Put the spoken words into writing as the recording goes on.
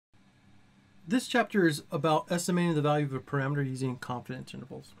this chapter is about estimating the value of a parameter using confidence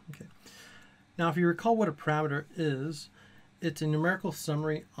intervals. Okay. Now, if you recall what a parameter is, it's a numerical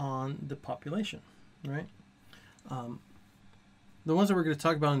summary on the population, right? The ones that we're going to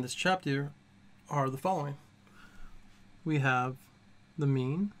talk about in this chapter are the following. We have the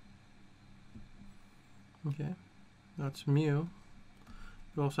mean. Okay, that's mu.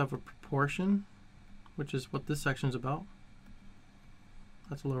 We also have a proportion, which is what this section is about.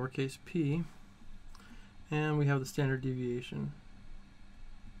 That's lowercase p. And we have the standard deviation,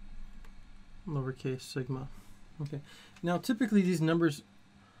 lowercase sigma. Okay. Now, typically these numbers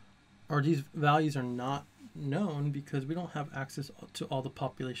or these values are not known because we don't have access to all the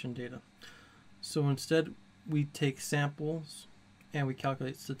population data. So instead, we take samples and we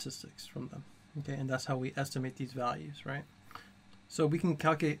calculate statistics from them. Okay, and that's how we estimate these values, right? So we can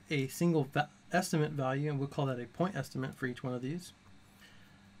calculate a single estimate value, and we'll call that a point estimate for each one of these.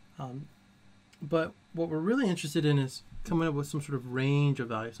 But what we're really interested in is coming up with some sort of range of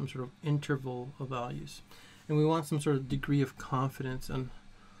values, some sort of interval of values. And we want some sort of degree of confidence on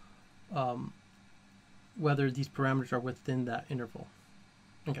whether these parameters are within that interval.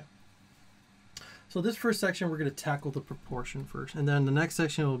 Okay. So this first section, we're going to tackle the proportion first. And then the next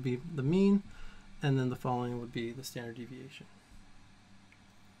section will be the mean. And then the following would be the standard deviation.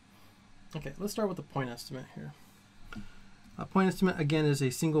 Okay, let's start with the point estimate here. A point estimate, again, is a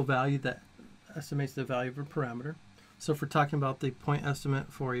single value that estimates the value of a parameter. So if we're talking about the point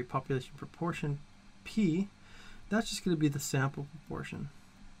estimate for a population proportion, P, that's just going to be the sample proportion.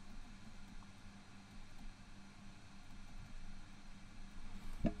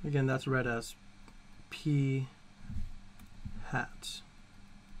 Again, that's read as P hat.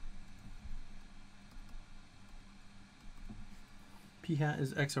 P hat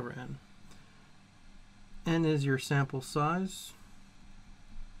is x over n. N is your sample size.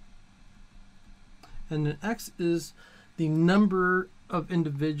 And then x is the number of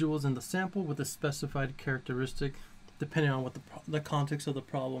individuals in the sample with a specified characteristic, depending on what the context of the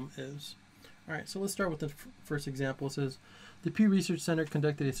problem is. All right, so let's start with the first example. It says, the Pew Research Center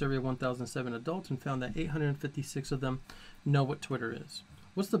conducted a survey of 1,007 adults and found that 856 of them know what Twitter is.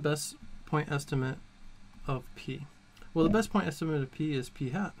 What's the best point estimate of P? Well, the best point estimate of P is P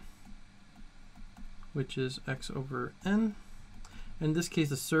hat, which is x over n. In this case,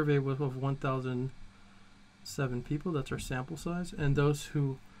 the survey was of 1,007 people. That's our sample size. And those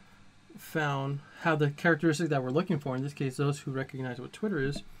who have the characteristic that we're looking for, in this case, those who recognize what Twitter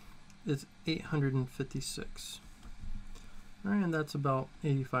is 856. All right, and that's about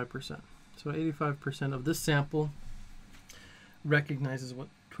 85%. So 85% of this sample recognizes what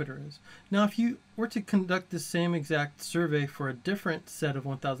Twitter is. Now, if you were to conduct the same exact survey for a different set of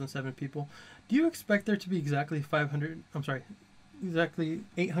 1,007 people, do you expect there to be exactly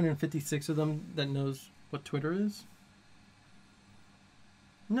 856 of them that knows what Twitter is?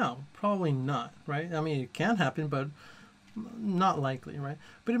 No, probably not, right? I mean, it can happen, but not likely, right?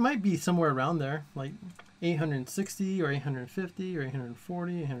 But it might be somewhere around there, like 860 or 850 or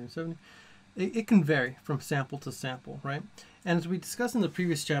 840, 870. It can vary from sample to sample, right? And as we discussed in the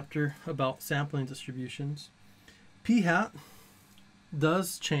previous chapter about sampling distributions, P hat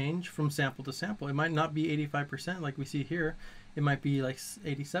does change from sample to sample. It might not be 85% like we see here. It might be like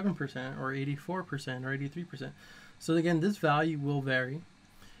 87% or 84% or 83%. So again, this value will vary.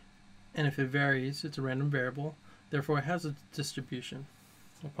 And if it varies, it's a random variable. Therefore, it has a distribution,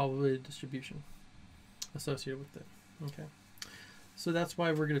 a probability distribution associated with it. Okay. So that's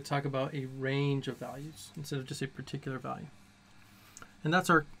why we're going to talk about a range of values instead of just a particular value. And that's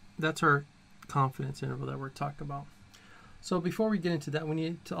our confidence interval that we're talking about. So before we get into that, we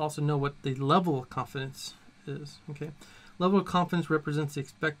need to also know what the level of confidence is. Okay, level of confidence represents the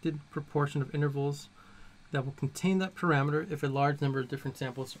expected proportion of intervals that will contain that parameter if a large number of different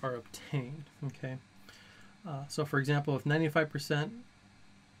samples are obtained. Okay, so for example, if 95%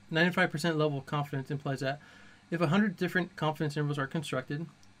 level of confidence implies that if 100 different confidence intervals are constructed,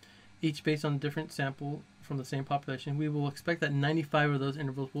 each based on a different sample from the same population, we will expect that 95 of those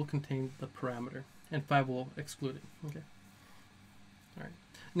intervals will contain the parameter and 5 will exclude it. Okay. All right.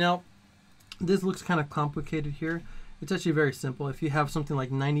 Now, this looks kind of complicated here. It's actually very simple. If you have something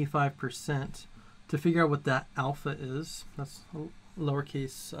like 95%, to figure out what that alpha is, that's a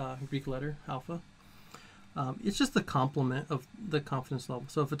lowercase Greek letter, alpha. It's just the complement of the confidence level.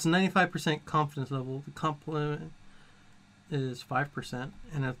 So if it's a 95% confidence level, the complement is 5%,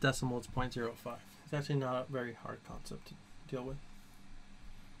 and at decimal it's 0.05. It's actually not a very hard concept to deal with.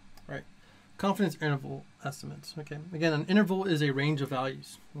 All right, confidence interval estimates. Okay, again, an interval is a range of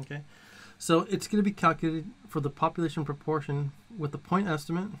values. Okay, so it's going to be calculated for the population proportion with the point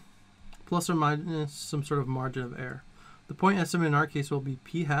estimate plus or minus some sort of margin of error. The point estimate in our case will be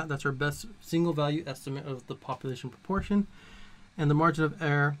p hat. That's our best single value estimate of the population proportion. And the margin of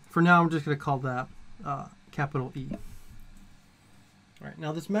error, for now I'm just going to call that capital E. All right,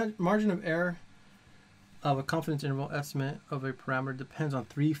 now this margin of error of a confidence interval estimate of a parameter depends on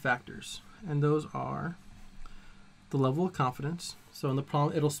 3 factors. And those are the level of confidence. So in the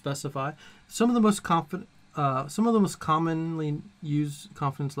problem it'll specify some of the most commonly used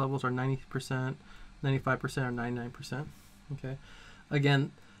confidence levels are 90%, 95%, or 99%. Okay.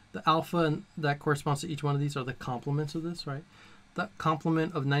 Again, the alpha and that corresponds to each one of these are the complements of this, right? The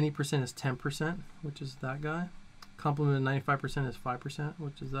complement of 90% is 10%, which is that guy. Complement of 95% is 5%,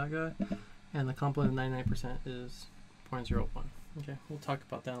 which is that guy. And the complement of 99% is 0.01. Okay, we'll talk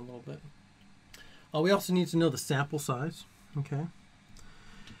about that in a little bit. We also need to know the sample size, okay,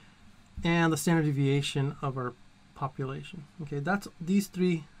 and the standard deviation of our population. Okay, that's these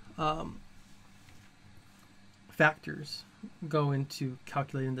 3 factors go into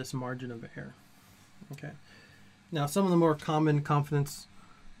calculating this margin of error. Okay, now some of the more common confidence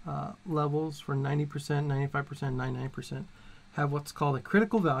levels for 90%, 95%, 99% have what's called a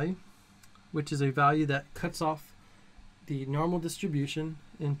critical value, which is a value that cuts off the normal distribution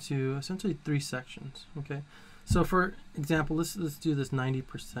into essentially 3 sections. Okay, so for example, let's do this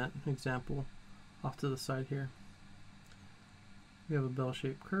 90% example off to the side here. We have a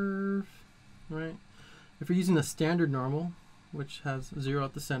bell-shaped curve, right? If we're using a standard normal, which has 0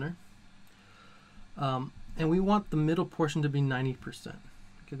 at the center, and we want the middle portion to be 90%.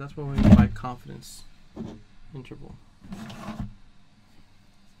 Okay, that's what we mean by confidence interval.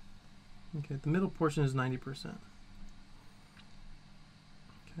 Okay, the middle portion is 90%.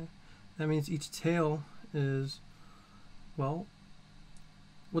 Okay, that means each tail is, well,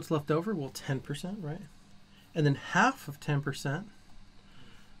 what's left over? Well, 10%, right? And then half of 10%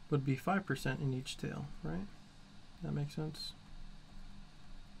 would be 5% in each tail, right? That makes sense?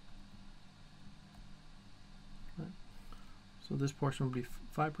 Right. So this portion would be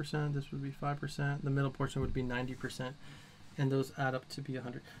 5%, this would be 5%, the middle portion would be 90%, and those add up to be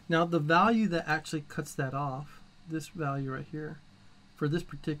 100. Now the value that actually cuts that off, this value right here, for this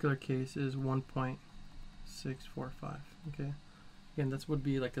particular case is 1.645. Okay, again, this would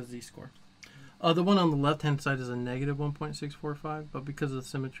be like a z-score. The one on the left-hand side is a negative 1.645, but because of the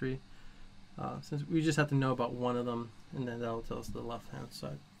symmetry, since we just have to know about one of them, and then that'll tell us the left-hand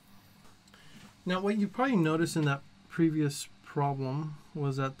side. Now, what you probably noticed in that previous problem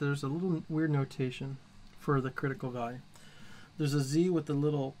was that there's a little weird notation for the critical value. There's a z with the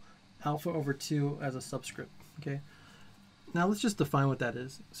little alpha over 2 as a subscript. Okay. Now let's just define what that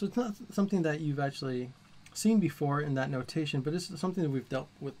is. So it's not something that you've actually seen before in that notation, but it's something that we've dealt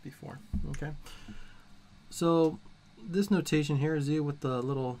with before. Okay. So this notation here, z with the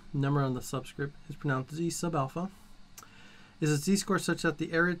little number on the subscript, is pronounced z sub alpha. Is a z-score such that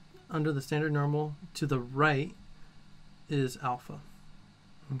the area under the standard normal to the right is alpha.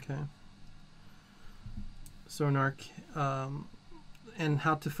 Okay. So in our and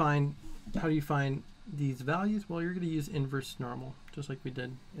how do you find these values? Well, you're going to use inverse normal, just like we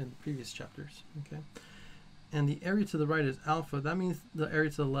did in the previous chapters. Okay. And the area to the right is alpha. That means the area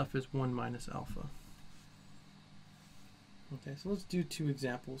to the left is 1 minus alpha. Okay, so let's do 2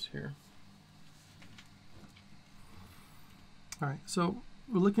 examples here. All right, so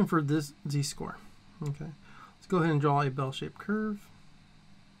we're looking for this z-score. Okay, let's go ahead and draw a bell-shaped curve.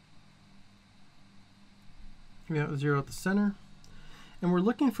 We have 0 at the center. And we're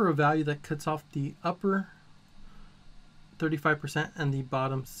looking for a value that cuts off the upper 35% and the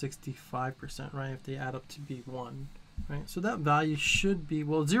bottom 65%, right? If they add up to be 1, right? So that value should be,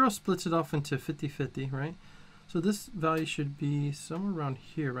 well, 0 splits it off into 50-50, right? So this value should be somewhere around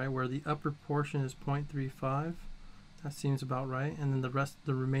here, right? Where the upper portion is 0.35. That seems about right. And then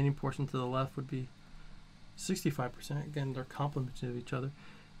the remaining portion to the left would be 65%. Again, they're complementary of each other.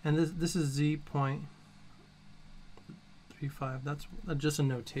 And this is z.35. That's just a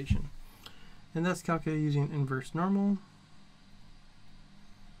notation. And that's calculated using inverse normal.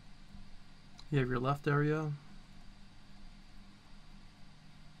 You have your left area.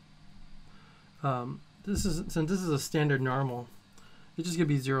 Since this is a standard normal, it's just going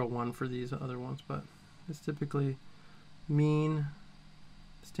to be 0, 1 for these other ones, but it's typically mean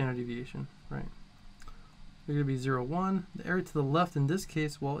standard deviation, right? They're going to be 0, 1. The area to the left in this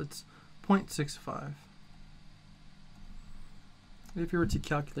case, well, it's 0.65. If you were to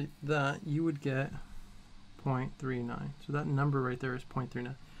calculate that, you would get 0.39. So that number right there is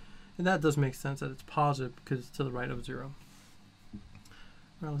 0.39. And that does make sense that it's positive because it's to the right of 0.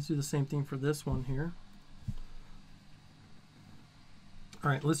 Now let's do the same thing for this one here. All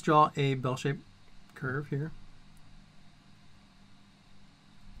right, let's draw a bell-shaped curve here.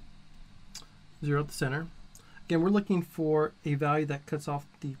 0 at the center. Again, we're looking for a value that cuts off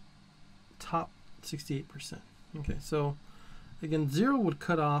the top 68%. Okay, so again, 0 would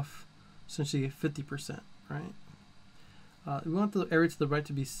cut off essentially 50%, right? We want the area to the right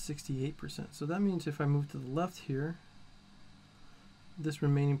to be 68%. So that means if I move to the left here, this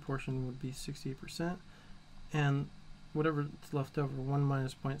remaining portion would be 68%. And whatever's left over, 1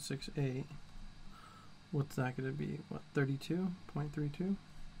 minus 0.68, what's that going to be? What, 32.32?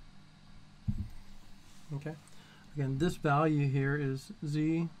 Okay. Again, this value here is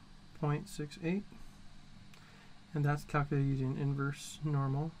z.68, and that's calculated using inverse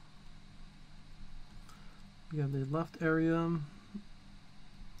normal. You have the left area,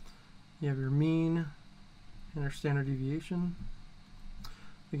 you have your mean, and your standard deviation.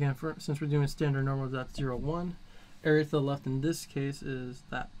 Again, since we're doing standard normal, that's 0, 1. Area to the left in this case is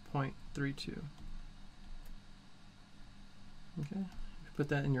that 0.32. Okay, if you put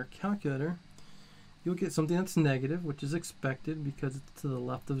that in your calculator, you'll get something that's negative, which is expected because it's to the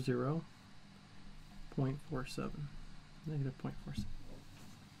left of 0, 0.47, negative 0.47.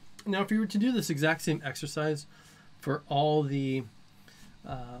 Now, if you were to do this exact same exercise for all the,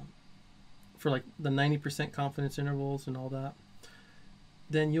 for like the 90% confidence intervals and all that,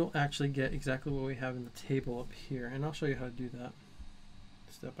 then you'll actually get exactly what we have in the table up here. And I'll show you how to do that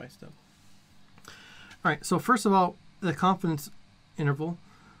step by step. All right, so first of all, the confidence interval,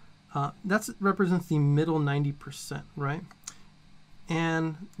 that represents the middle 90%, right?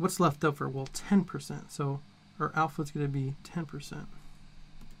 And what's left over? Well, 10%. So our alpha is going to be 10%,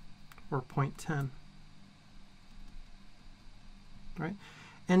 or 0.10, right?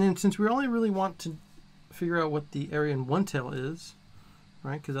 And then since we only really want to figure out what the area in one tail is,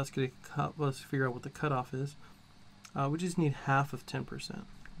 right, because that's going to help us figure out what the cutoff is, we just need half of 10%,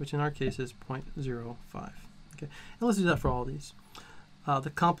 which in our case is 0.05. Okay, and let's do that for all these. The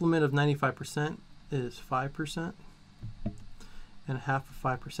complement of 95% is 5%, and half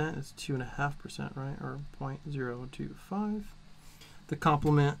of 5% is 2.5%, right, or 0.025. The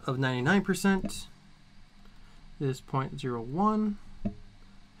complement of 99% is 0.01.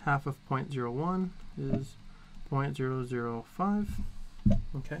 Half of 0.01 is 0.005.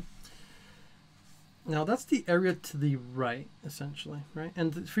 Okay. Now that's the area to the right, essentially, right?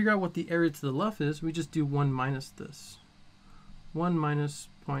 And to figure out what the area to the left is, we just do 1 minus this. 1 minus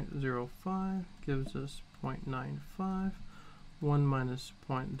 0.05 gives us 0.95. 1 minus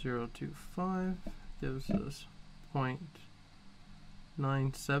 0.025 gives us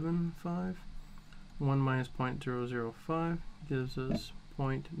 0.975. 1 minus 0.005 gives us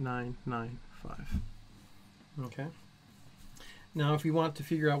 0.995. Okay. Now, if you want to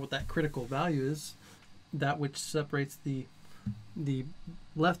figure out what that critical value is, that which separates the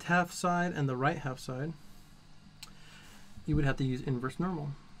left half side and the right half side, you would have to use inverse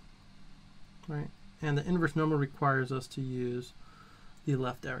normal, right? And the inverse normal requires us to use the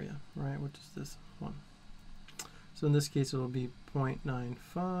left area, right, which is this one. So in this case, it will be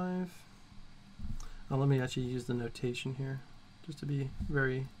 0.95. Let me actually use the notation here, just to be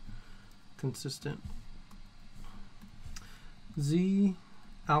very consistent. Z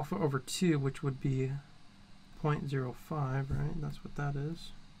alpha over 2, which would be 0.05, right? That's what that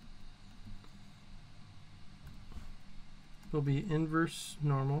is. Will be inverse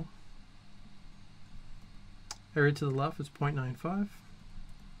normal. Area to the left is 0.95,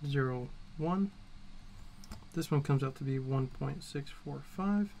 0, 1. This one comes out to be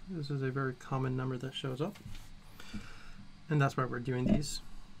 1.645. This is a very common number that shows up, and that's why we're doing these.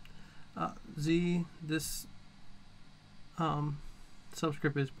 Z, this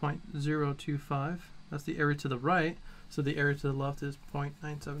subscript is 0.025. That's the area to the right, so the area to the left is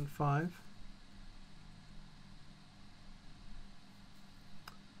 0.975.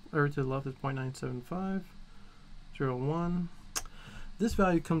 Area to the left is 0.975, 0, 1. This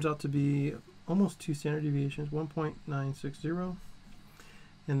value comes out to be almost 2 standard deviations, 1.960.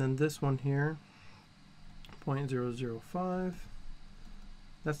 And then this one here, 0.005.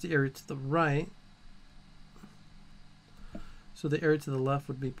 That's the area to the right. So the area to the left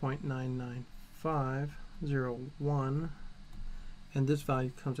would be 0.995, 0, 1. And this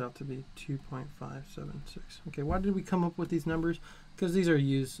value comes out to be 2.576. Okay, why did we come up with these numbers? Because these are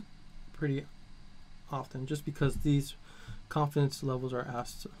used pretty often, just because these confidence levels are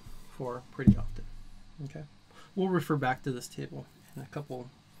asked for pretty often. Okay, we'll refer back to this table in a couple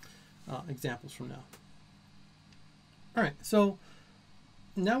examples from now. All right, so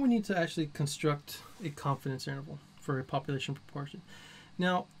now we need to actually construct a confidence interval for a population proportion.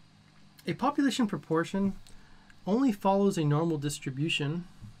 Now, a population proportion only follows a normal distribution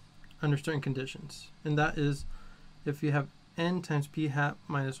under certain conditions, and that is if you have n times p hat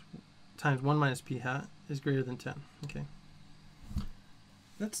minus times 1 minus p hat is greater than 10. Okay,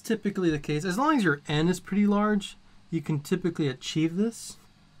 that's typically the case. As long as your n is pretty large, you can typically achieve this.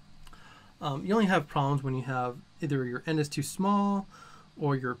 You only have problems when you have either your n is too small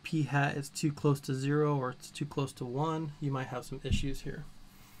or your p hat is too close to 0 or it's too close to 1. You might have some issues here.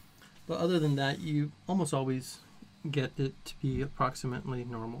 But other than that, you almost always get it to be approximately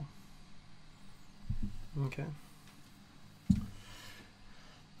normal. Okay.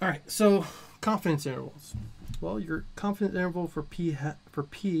 All right, so confidence intervals. Well, your confidence interval for p,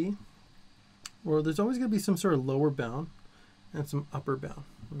 well, there's always going to be some sort of lower bound and some upper bound.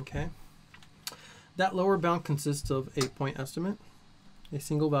 Okay. That lower bound consists of a point estimate, a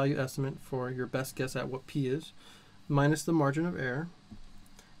single value estimate for your best guess at what p is, minus the margin of error,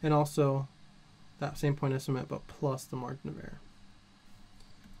 and also that same point estimate but plus the margin of error.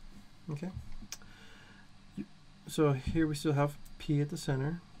 Okay. So here we still have p at the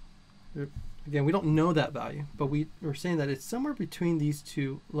center. Again, we don't know that value, but we're saying that it's somewhere between these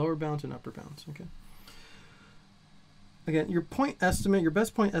two lower bounds and upper bounds. Okay. Again, your point estimate, your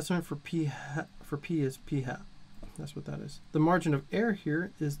best point estimate for p is p hat. That's what that is. The margin of error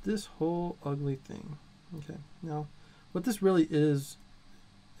here is this whole ugly thing. Okay. Now, what this really is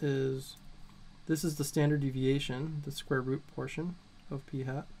this is the standard deviation, the square root portion of p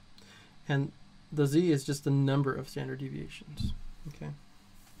hat, and the z is just the number of standard deviations. Okay.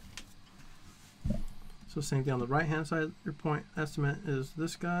 So same thing on the right hand side, your point estimate is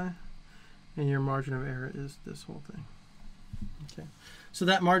this guy, and your margin of error is this whole thing. Okay. So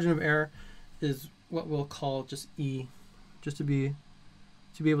that margin of error is what we'll call just E, just to be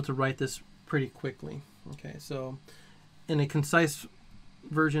able to write this pretty quickly. Okay. So in a concise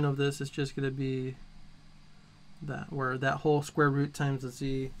version of this, it's just going to be that, where that whole square root times the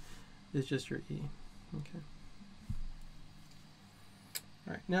z is just your E. Okay.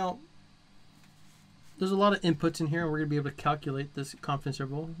 All right. Now, there's a lot of inputs in here, and we're going to be able to calculate this confidence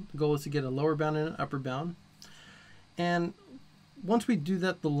interval. The goal is to get a lower bound and an upper bound. And once we do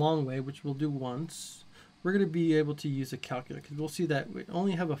that the long way, which we'll do once, we're going to be able to use a calculator, because we'll see that we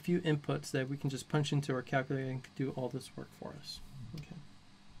only have a few inputs that we can just punch into our calculator and do all this work for us. Okay.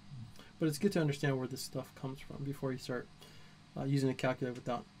 But it's good to understand where this stuff comes from before you start using a calculator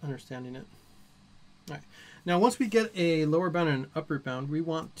without understanding it. All right. Now, once we get a lower bound and an upper bound, we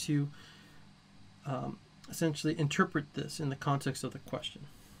want to essentially interpret this in the context of the question.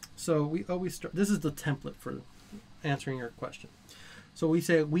 So we always start, this is the template for answering your question. So we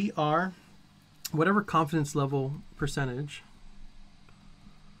say we are whatever confidence level percentage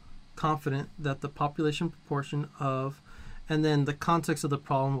confident that the population proportion of, and then the context of the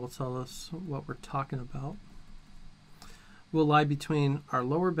problem will tell us what we're talking about, will lie between our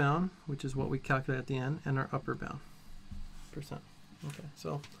lower bound, which is what we calculate at the end, and our upper bound percent. Okay,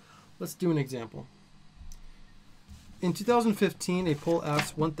 so let's do an example. In 2015, a poll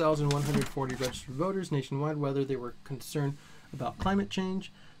asked 1,140 registered voters nationwide whether they were concerned about climate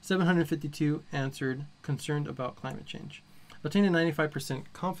change. 752 answered concerned about climate change. Obtain a 95%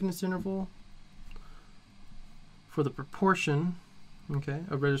 confidence interval for the proportion, okay,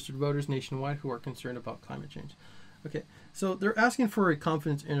 of registered voters nationwide who are concerned about climate change. Okay, so they're asking for a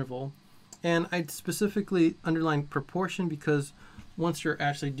confidence interval, and I'd specifically underline proportion because once you're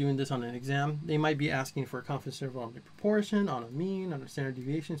actually doing this on an exam, they might be asking for a confidence interval on the proportion, on a mean, on a standard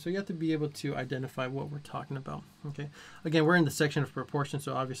deviation. So you have to be able to identify what we're talking about. Okay. Again, we're in the section of proportion,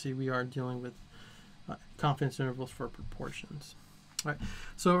 so obviously we are dealing with confidence intervals for proportions. All right.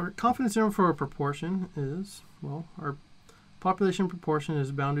 So our confidence interval for a proportion is, well, our population proportion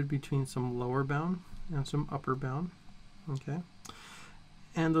is bounded between some lower bound and some upper bound. Okay.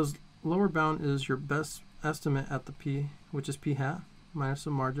 And those lower bound is your best estimate at the p, which is p hat, minus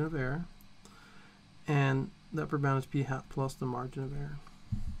the margin of error, and the upper bound is p hat plus the margin of error.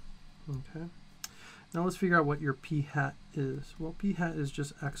 Okay. Now let's figure out what your p hat is. Well, p hat is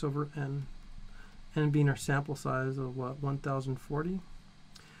just x over n, n being our sample size of what, 1,040.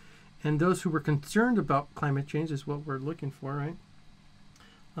 And those who were concerned about climate change is what we're looking for, right?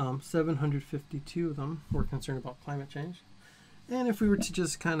 752 of them were concerned about climate change. And if we were to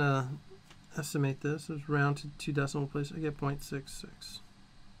just kind of estimate this, let's round to 2 decimal places, I get 0.66.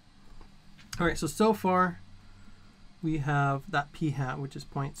 All right, so far we have that p hat, which is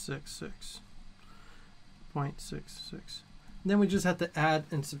 0.66. 0.66. Then we just have to add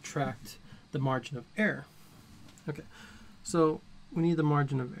and subtract the margin of error. Okay, so we need the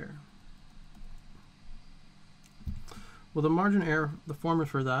margin of error. Well, the margin of error, the formula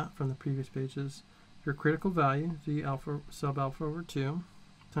for that from the previous page is your critical value, z alpha sub alpha over 2,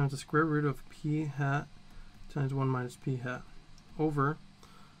 times the square root of p hat times 1 minus p hat over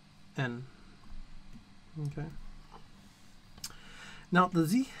n. Okay. Now the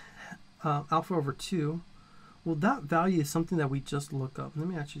z alpha over 2, well, that value is something that we just look up. Let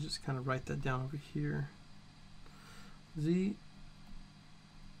me actually just kind of write that down over here. Z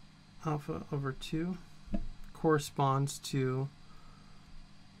alpha over 2 corresponds to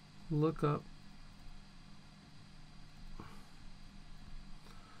look up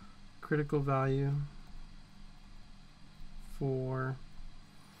critical value for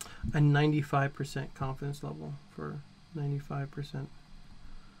a 95% confidence level, for 95%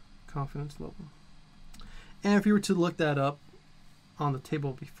 confidence level. And if you were to look that up on the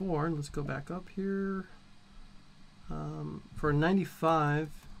table before, let's go back up here. For 95,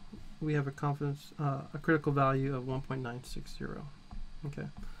 we have a confidence, a critical value of 1.960. Okay,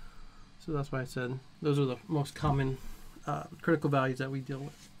 so that's why I said those are the most common critical values that we deal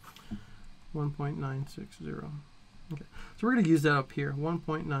with. 1.960. Okay, so we're going to use that up here,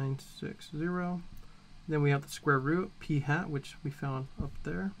 1.960. Then we have the square root, p hat, which we found up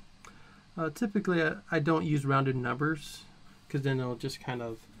there. Typically, I don't use rounded numbers because then it'll just kind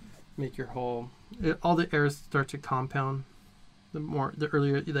of make your whole, all the errors start to compound the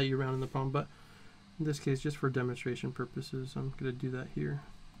earlier that you round in the problem. But in this case, just for demonstration purposes, I'm going to do that here.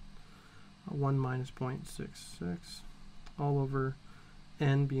 1 minus 0.66 all over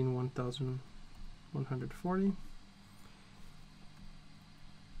n being 1,140.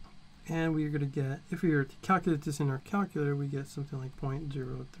 And we're going to get, if we were to calculate this in our calculator, we get something like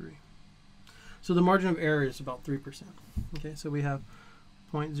 0.03. So the margin of error is about 3%. Okay, so we have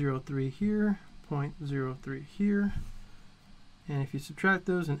 0.03 here, 0.03 here. And if you subtract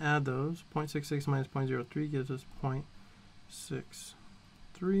those and add those, 0.66 minus 0.03 gives us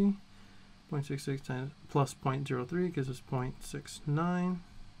 0.63. 0.66 times plus 0.03 gives us 0.69.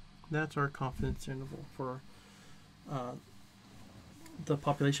 That's our confidence interval for the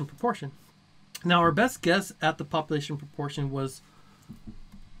population proportion. Now our best guess at the population proportion was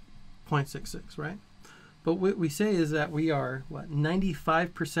 0.66, right? But what we say is that we are,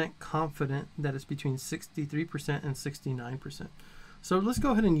 95% confident that it's between 63% and 69%. So let's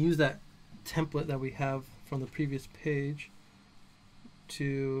go ahead and use that template that we have from the previous page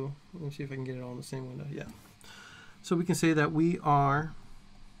to, let me see if I can get it all in the same window. Yeah. So we can say that we are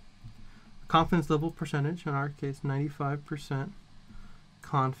confidence level percentage, in our case 95%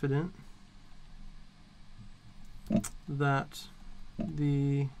 confident that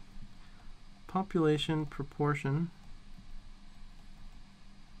the population proportion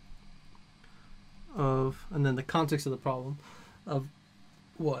of, and then the context of the problem, of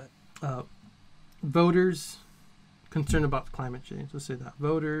what? Voters concerned about climate change. Let's say that.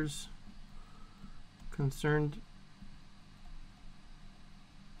 Voters concerned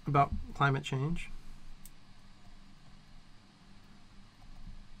about climate change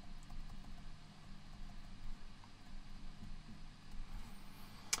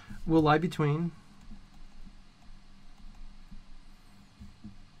will lie between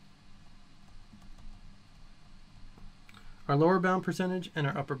our lower bound percentage and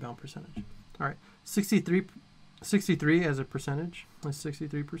our upper bound percentage. All right, 63 as a percentage is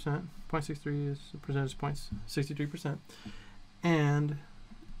 63%. 0.63 is a percentage, 63%, and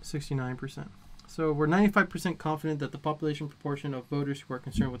 69%. So we're 95% confident that the population proportion of voters who are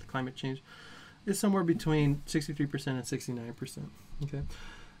concerned with climate change is somewhere between 63% and 69%. Okay.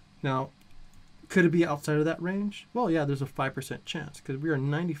 Now, could it be outside of that range? Well, yeah, there's a 5% chance because we are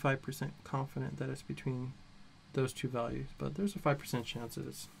 95% confident that it's between those two values, but there's a 5% chance that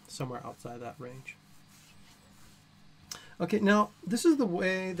it's somewhere outside that range. Okay, now this is the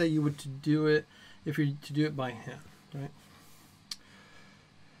way that you would to do it if you're to do it by hand, right?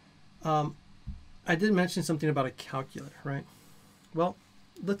 I did mention something about a calculator, right? Well,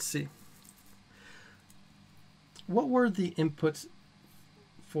 let's see. What were the inputs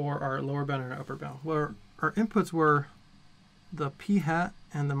for our lower bound and our upper bound? Well, our inputs were the p hat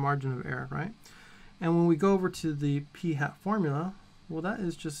and the margin of error, right? And when we go over to the p hat formula, well, that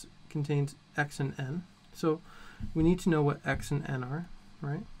is just contains x and n. So we need to know what x and n are,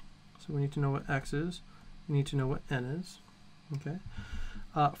 right? So we need to know what x is. We need to know what n is, okay?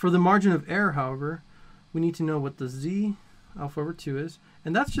 For the margin of error, however, we need to know what the z alpha over 2 is,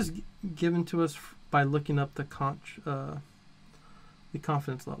 and that's just given to us by looking up the confidence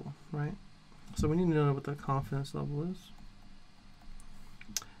level, right? So we need to know what the confidence level is.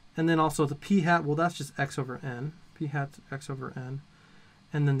 And then also the p hat, well, that's just x over n. P hat's x over n.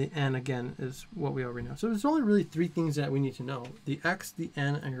 And then the n, again, is what we already know. So there's only really three things that we need to know: the x, the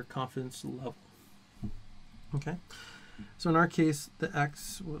n, and your confidence level. Okay, so in our case, the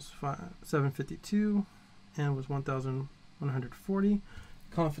x was 752 and was 1,140.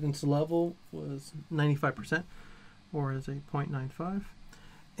 Confidence level was 95%, or is a 0.95.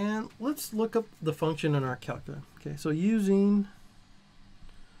 And let's look up the function in our calculator. Okay, so using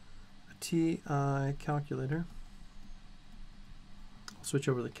a TI calculator, I'll switch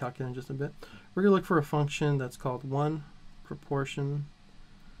over to the calculator in just a bit. We're going to look for a function that's called 1 proportion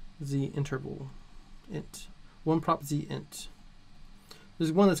z interval int. 1 prop z int.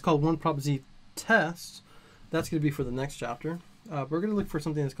 There's one that's called 1 prop z test. That's going to be for the next chapter. We're going to look for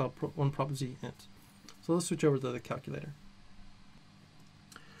something that's called 1 prop z int. So let's switch over to the calculator.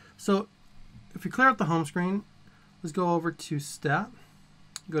 So if we clear out the home screen, let's go over to stat,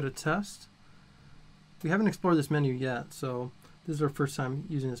 go to test. We haven't explored this menu yet, so this is our first time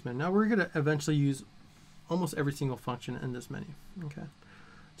using this menu. Now we're going to eventually use almost every single function in this menu. Okay,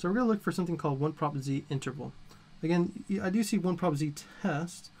 so we're going to look for something called 1 prop z interval. Again, I do see 1 prop z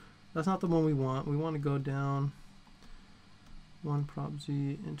test. That's not the one we want. We want to go down 1 prop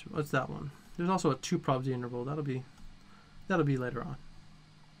z interval. It's that one. There's also a 2 prop z interval. That'll be later on.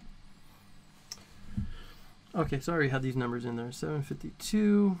 Okay, so I already had these numbers in there.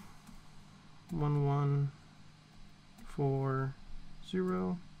 752,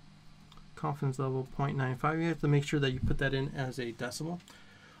 1140, confidence level 0.95. You have to make sure that you put that in as a decimal.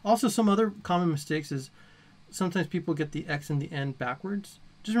 Also, some other common mistakes is sometimes people get the x and the n backwards.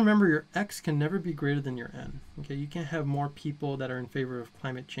 Just remember your x can never be greater than your n. Okay, you can't have more people that are in favor of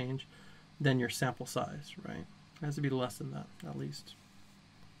climate change than your sample size, right? It has to be less than that, at least.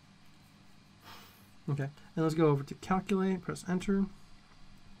 Okay, and let's go over to calculate, press enter,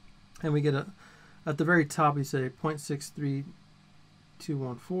 and we get at the very top we say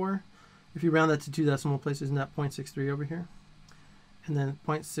 0.63214. If you round that to 2 decimal places, isn't that 0.63 over here? And then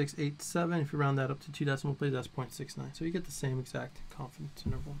 0.687, if you round that up to 2 decimal places, that's 0.69. So you get the same exact confidence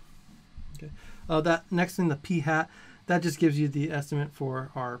interval. Okay, that next thing, the p hat, that just gives you the estimate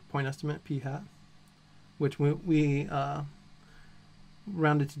for our point estimate, p hat, which we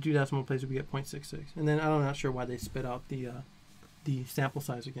rounded to 2 decimal places, we get 0.66. And then I'm not sure why they spit out the sample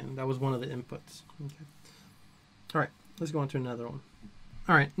size again. That was one of the inputs. Okay. All right, let's go on to another one.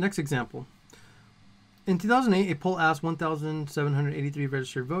 All right, next example. In 2008, a poll asked 1,783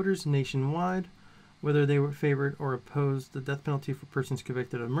 registered voters nationwide whether they were favored or opposed the death penalty for persons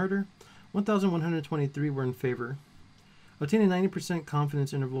convicted of murder. 1,123 were in favor. Obtain a 90%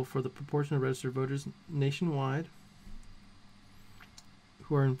 confidence interval for the proportion of registered voters nationwide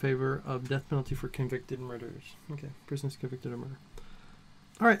who are in favor of death penalty for convicted murderers. Okay, persons convicted of murder.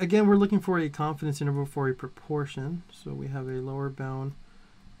 All right, again, we're looking for a confidence interval for a proportion. So we have a lower bound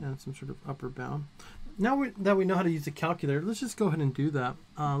and some sort of upper bound. Now that we know how to use the calculator, let's just go ahead and do that.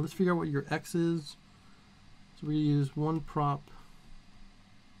 Let's figure out what your x is. So we use 1 prop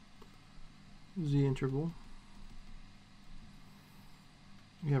z interval.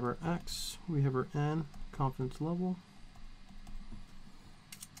 We have our x, we have our n, confidence level.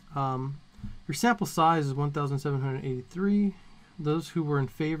 Your sample size is 1,783. Those who were in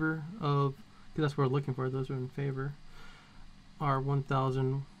favor of, because that's what we're looking for, those who are in favor are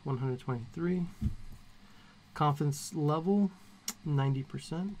 1,123. Confidence level,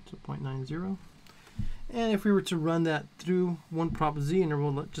 90%, so 0.90. And if we were to run that through 1 prop z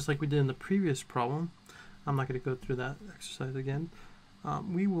interval, just like we did in the previous problem, I'm not going to go through that exercise again.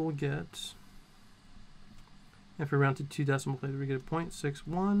 We will get, if we round to 2 decimal places, we get a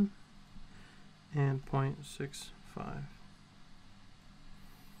 0.61 and 0.65.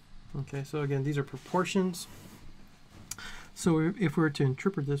 Okay, so again, these are proportions. So if we were to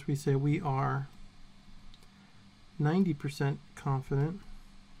interpret this, we say we are 90% confident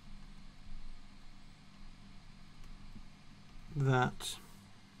that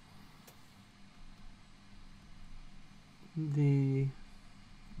the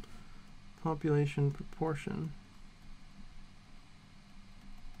population proportion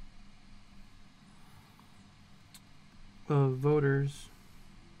of voters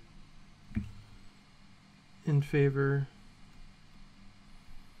in favor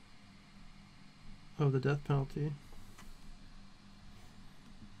of the death penalty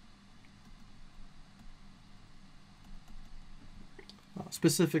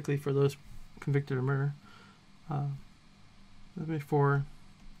specifically for those convicted of murder, for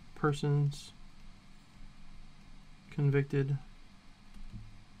persons convicted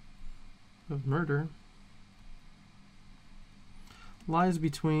of murder lies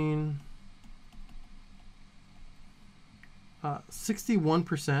between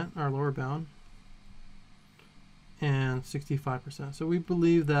 61%, our lower bound, and 65%. So we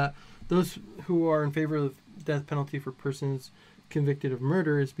believe that those who are in favor of death penalty for persons convicted of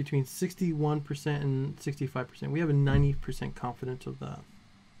murder is between 61% and 65%. We have a 90% confidence of that.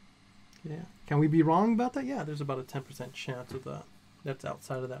 Yeah. Can we be wrong about that? Yeah, there's about a 10% chance of that. That's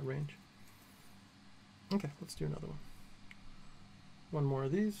outside of that range. Okay, let's do another one. One more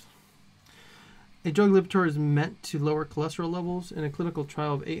of these. A drug Lipitor is meant to lower cholesterol levels. In a clinical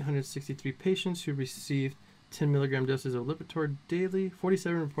trial of 863 patients who received 10 milligram doses of Lipitor daily,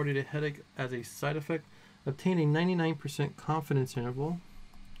 47 reported a headache as a side effect. Obtain a 99% confidence interval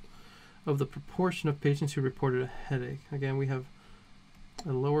of the proportion of patients who reported a headache. Again, we have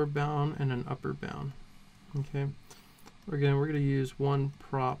a lower bound and an upper bound. Okay. Again, we're going to use one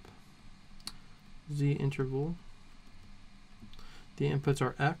prop Z interval. The inputs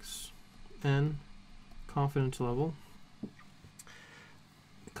are X, N, confidence level.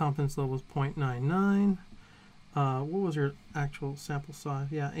 Confidence level is 0.99. What was your actual sample size?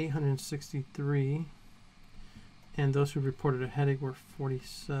 Yeah, 863. And those who reported a headache were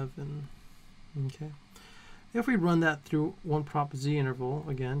 47. Okay. If we run that through one prop Z interval,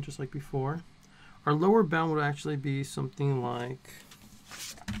 again, just like before, our lower bound would actually be something like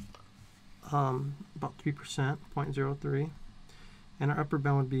about 3%, 0.03. And our upper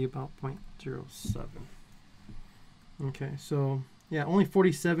bound would be about 0.07. Okay, so yeah, only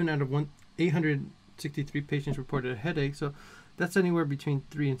 47 out of 863 patients reported a headache. So that's anywhere between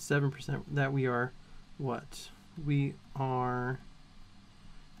 3 and 7% that we are what? We are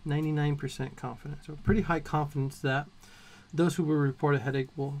 99% confident. So pretty high confidence that those who will report a headache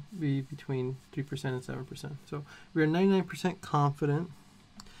will be between 3% and 7%. So we are 99% confident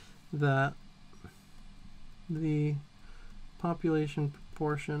that the population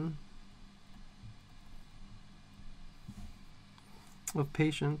proportion of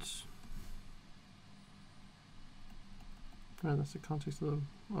patients, that's the context of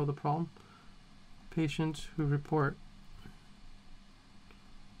the problem, patients who report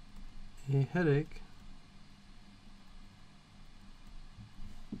a headache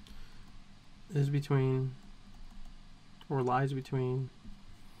is between, or lies between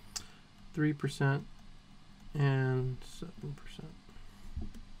 3% and 7%.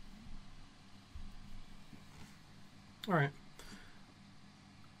 All right.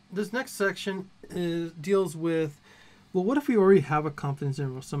 This next section deals with, well, what if we already have a confidence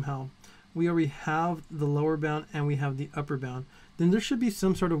interval somehow? We already have the lower bound and we have the upper bound. Then there should be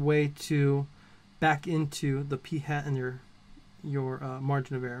some sort of way to back into the p hat and your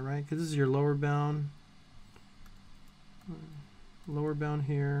margin of error, right? Because this is your lower bound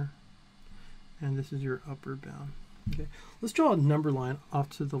here, and this is your upper bound. Okay, let's draw a number line off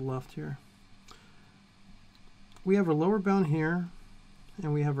to the left here. We have our lower bound here,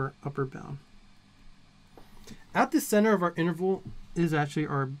 and we have our upper bound. At the center of our interval is actually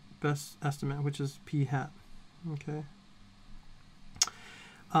our best estimate, which is p hat. Okay.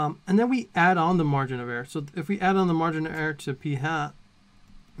 And then we add on the margin of error. So if we add on the margin of error to p hat,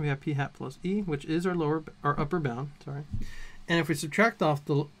 we have p hat plus e, which is our upper bound. Sorry. And if we subtract off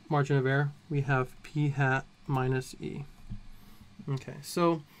the margin of error, we have p hat minus e. Okay.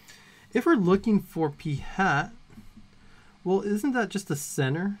 So if we're looking for p hat, well, isn't that just the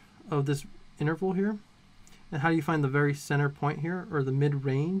center of this interval here? And how do you find the very center point here, or the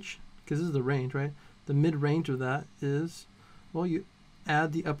mid-range? Because this is the range, right? The mid-range of that is, well, you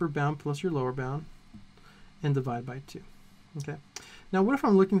add the upper bound plus your lower bound and divide by 2. Okay. Now, what if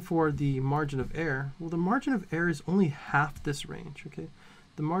I'm looking for the margin of error? Well, the margin of error is only half this range. Okay.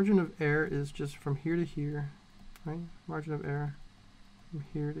 The margin of error is just from here to here, right? Margin of error from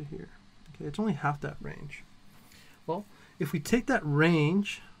here to here. Okay. It's only half that range. Well, if we take that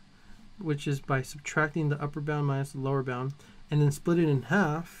range, which is by subtracting the upper bound minus the lower bound, and then split it in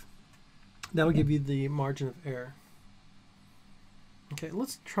half, that will give you the margin of error. Okay,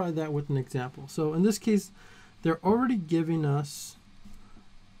 let's try that with an example. So in this case, they're already giving us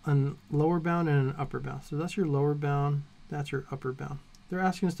a lower bound and an upper bound. So that's your lower bound, that's your upper bound. They're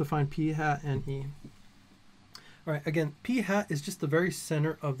asking us to find p hat and e. All right, again, p hat is just the very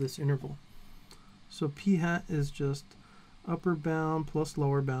center of this interval. So p hat is just upper bound plus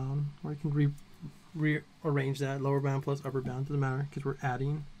lower bound, or you can rearrange that, lower bound plus upper bound, doesn't matter because we're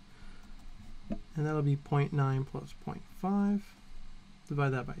adding. And that'll be 0.9 plus 0.5. Divide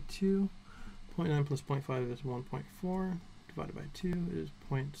that by 2. 0.9 plus 0.5 is 1.4. Divided by 2 is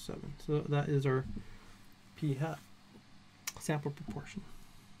 0.7. So that is our p hat sample proportion.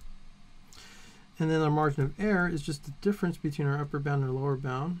 And then our margin of error is just the difference between our upper bound and our lower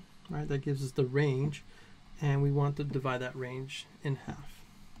bound, right? That gives us the range, and we want to divide that range in half.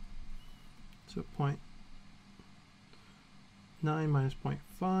 So 0.9 minus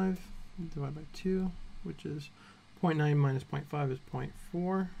 0.5 divided by 2 which is 0.9 minus 0.5 is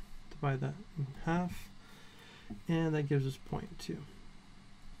 0.4. Divide that in half, and that gives us 0.2.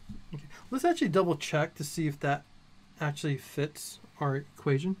 Okay. Let's actually double check to see if that actually fits our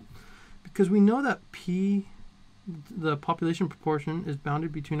equation, because we know that P, the population proportion, is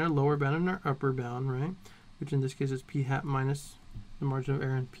bounded between our lower bound and our upper bound, right? Which in this case is P hat minus the margin of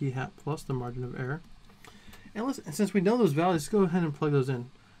error and P hat plus the margin of error. And since we know those values, let's go ahead and plug those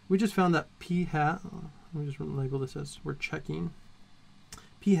in. We just found that P hat, let me just label this as we're checking.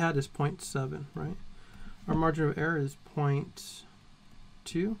 P hat is 0.7, right? Our margin of error is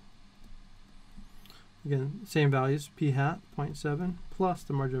 0.2. Again, same values, P hat 0.7 plus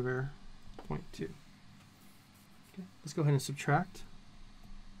the margin of error 0.2. Okay, let's go ahead and subtract.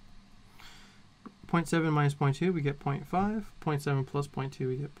 0.7 minus 0.2, we get 0.5. 0.7 plus 0.2,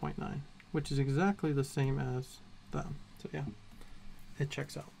 we get 0.9, which is exactly the same as that. So yeah, it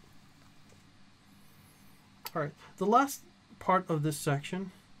checks out. All right, the last part of this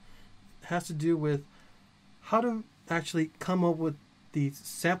section has to do with how to actually come up with the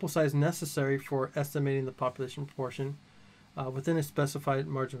sample size necessary for estimating the population proportion within a specified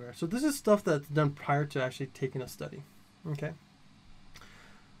margin of error. So this is stuff that's done prior to actually taking a study. Okay.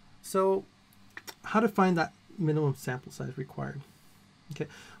 So how to find that minimum sample size required? Okay.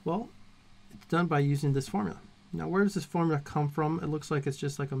 Well, it's done by using this formula. Now, where does this formula come from? It looks like it's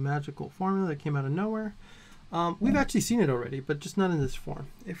just like a magical formula that came out of nowhere. We've actually seen it already, but just not in this form.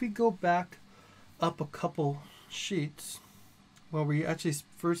 If we go back up a couple sheets, well, we actually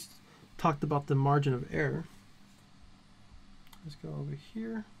first talked about the margin of error. Let's go over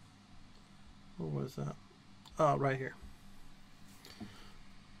here. What was that? Oh, right here.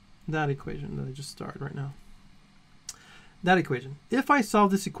 That equation that I just started right now. That equation. If I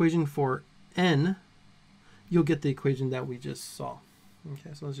solve this equation for n, you'll get the equation that we just saw.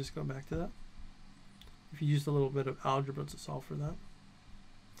 Okay, so let's just go back to that. If you used a little bit of algebra to solve for that,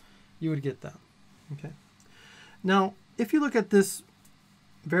 you would get that. Okay. Now, if you look at this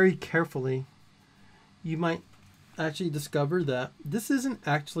very carefully, you might actually discover that this isn't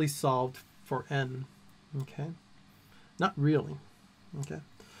actually solved for n. Okay. Not really. Okay.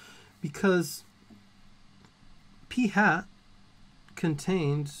 Because P hat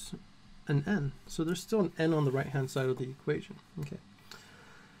contains an n. So there's still an n on the right-hand side of the equation. Okay.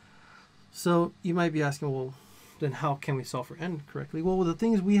 So you might be asking, well, then how can we solve for n correctly? Well, the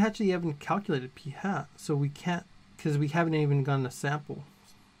thing is, we actually haven't calculated P hat, so we can't, because we haven't even gotten a sample,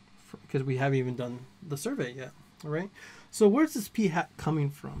 because we haven't even done the survey yet. All right. So where's this P hat coming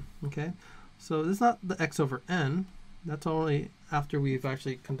from? Okay. So it's not the x over n. That's only after we've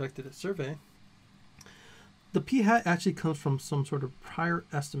actually conducted a survey. The P hat actually comes from some sort of prior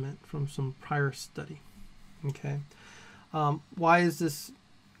estimate from some prior study. Okay. Why is this?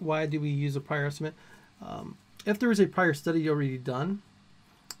 Why do we use a prior estimate? If there is a prior study already done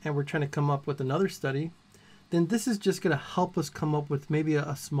and we're trying to come up with another study, then this is just going to help us come up with maybe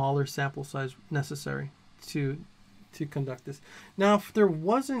a smaller sample size necessary to conduct this. Now, if there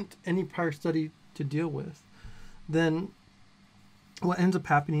wasn't any prior study to deal with, then what ends up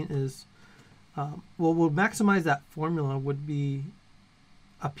happening is, well, we'll maximize that formula would be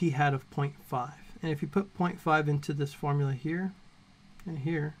a P hat of 0.5. And if you put 0.5 into this formula here and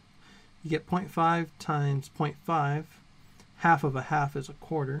here, you get 0.5 times 0.5. Half of a half is a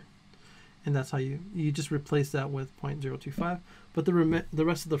quarter. And that's how you just replace that with 0.025. But the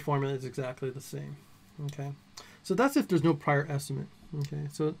rest of the formula is exactly the same. Okay. So that's if there's no prior estimate. Okay.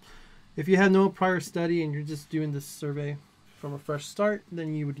 So if you have no prior study and you're just doing this survey from a fresh start,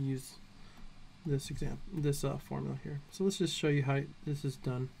 then you would use this formula here. So let's just show you how this is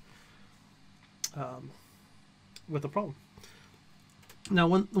done with a problem. Now,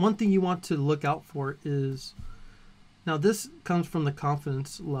 one thing you want to look out for is, now this comes from the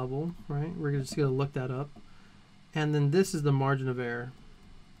confidence level, right? We're just going to look that up. And then this is the margin of error.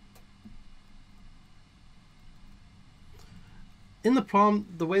 In the problem,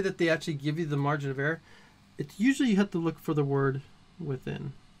 the way that they actually give you the margin of error, it's usually you have to look for the word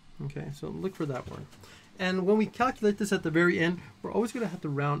within. Okay, so look for that word. And when we calculate this at the very end, we're always going to have to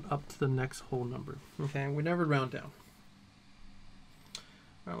round up to the next whole number. Okay, we never round down.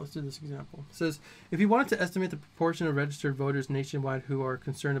 All right, let's do this example. It says, if you wanted to estimate the proportion of registered voters nationwide who are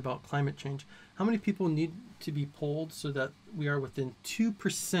concerned about climate change, how many people need to be polled so that we are within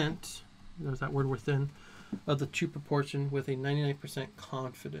 2%, there's that word within, of the true proportion with a 99%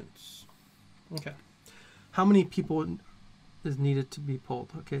 confidence? Okay. How many people is needed to be polled?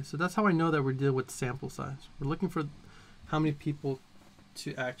 Okay, so that's how I know that we're dealing with sample size. We're looking for how many people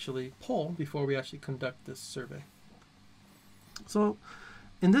to actually poll before we actually conduct this survey. So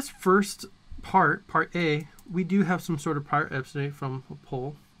in this first part A, we do have some sort of prior estimate from a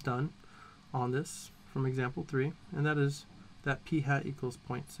poll done on this from example 3, and that is that p hat equals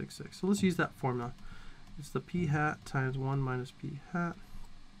 0.66. So let's use that formula. It's the p hat times 1 minus p hat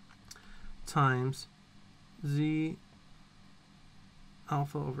times z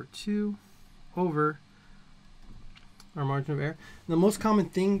alpha over 2 over our margin of error. The most common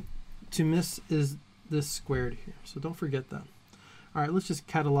thing to miss is this squared here, so don't forget that. All right, let's just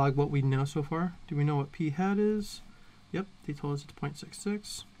catalog what we know so far. Do we know what p hat is? Yep, they told us it's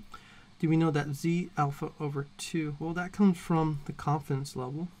 0.66. Do we know that z alpha over 2? Well, that comes from the confidence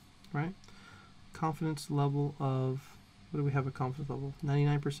level, right? Confidence level of, what do we have a confidence level?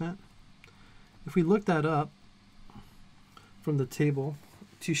 99%. If we look that up from the table,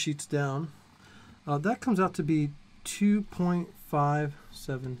 2 sheets down, that comes out to be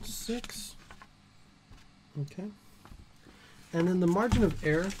 2.576. Okay. And then the margin of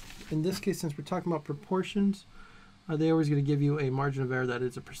error, in this case, since we're talking about proportions, they're always going to give you a margin of error that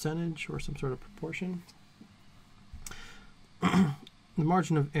is a percentage or some sort of proportion. The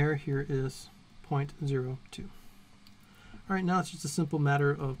margin of error here is 0.02. All right, now it's just a simple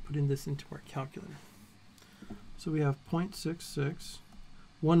matter of putting this into our calculator. So we have 0.66,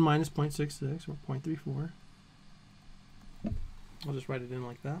 1 minus 0.66, or 0.34. I'll just write it in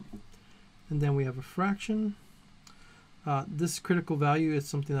like that. And then we have a fraction. This critical value is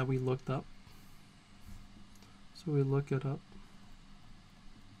something that we looked up. So we look it up.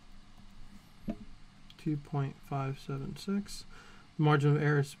 2.576. Margin of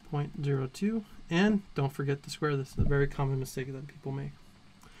error is 0.02. And don't forget to square this. It's a very common mistake that people make.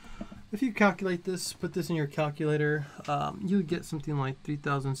 If you calculate this, put this in your calculator, you'll get something like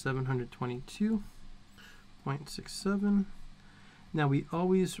 3,722.67. Now we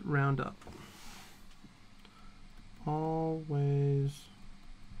always round up. Always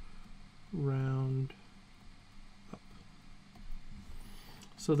round up.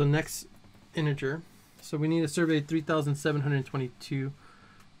 So the next integer, so we need to survey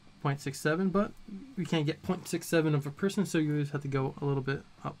 3,722.67, but we can't get 0.67 of a person, so you always have to go a little bit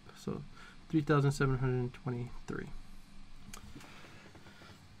up. So 3,723.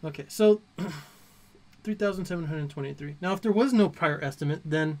 Okay, so 3,723. Now, if there was no prior estimate,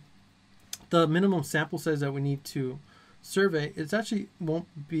 then the minimum sample size that we need to survey, it actually won't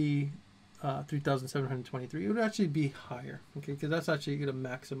be 3,723. It would actually be higher, okay, because that's actually going to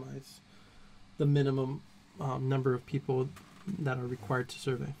maximize the minimum number of people that are required to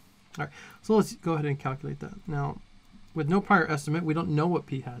survey. All right, so let's go ahead and calculate that. Now, with no prior estimate, we don't know what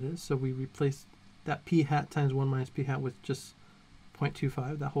p hat is, so we replace that p hat times 1 minus p hat with just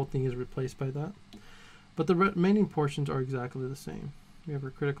 0.25. That whole thing is replaced by that. But the remaining portions are exactly the same. We have our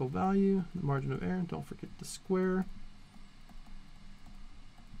critical value, the margin of error, don't forget the square.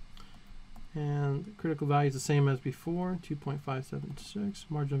 And the critical value is the same as before, 2.576,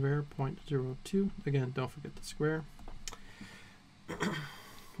 margin of error 0.02. Again, don't forget the square.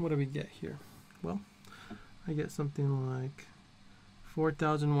 What do we get here? Well, I get something like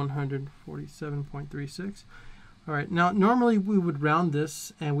 4,147.36. All right, now normally we would round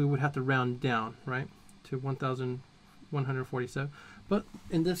this and we would have to round down, right, to 1,147. But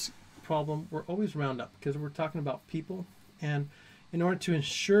in this problem, we're always round up because we're talking about people. And in order to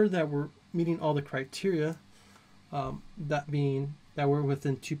ensure that we're meeting all the criteria, that being that we're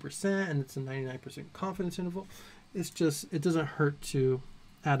within 2% and it's a 99% confidence interval, it's just, it doesn't hurt to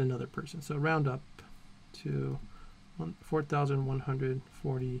add another person. So round up to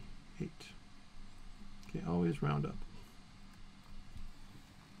 4,148. Okay, always round up.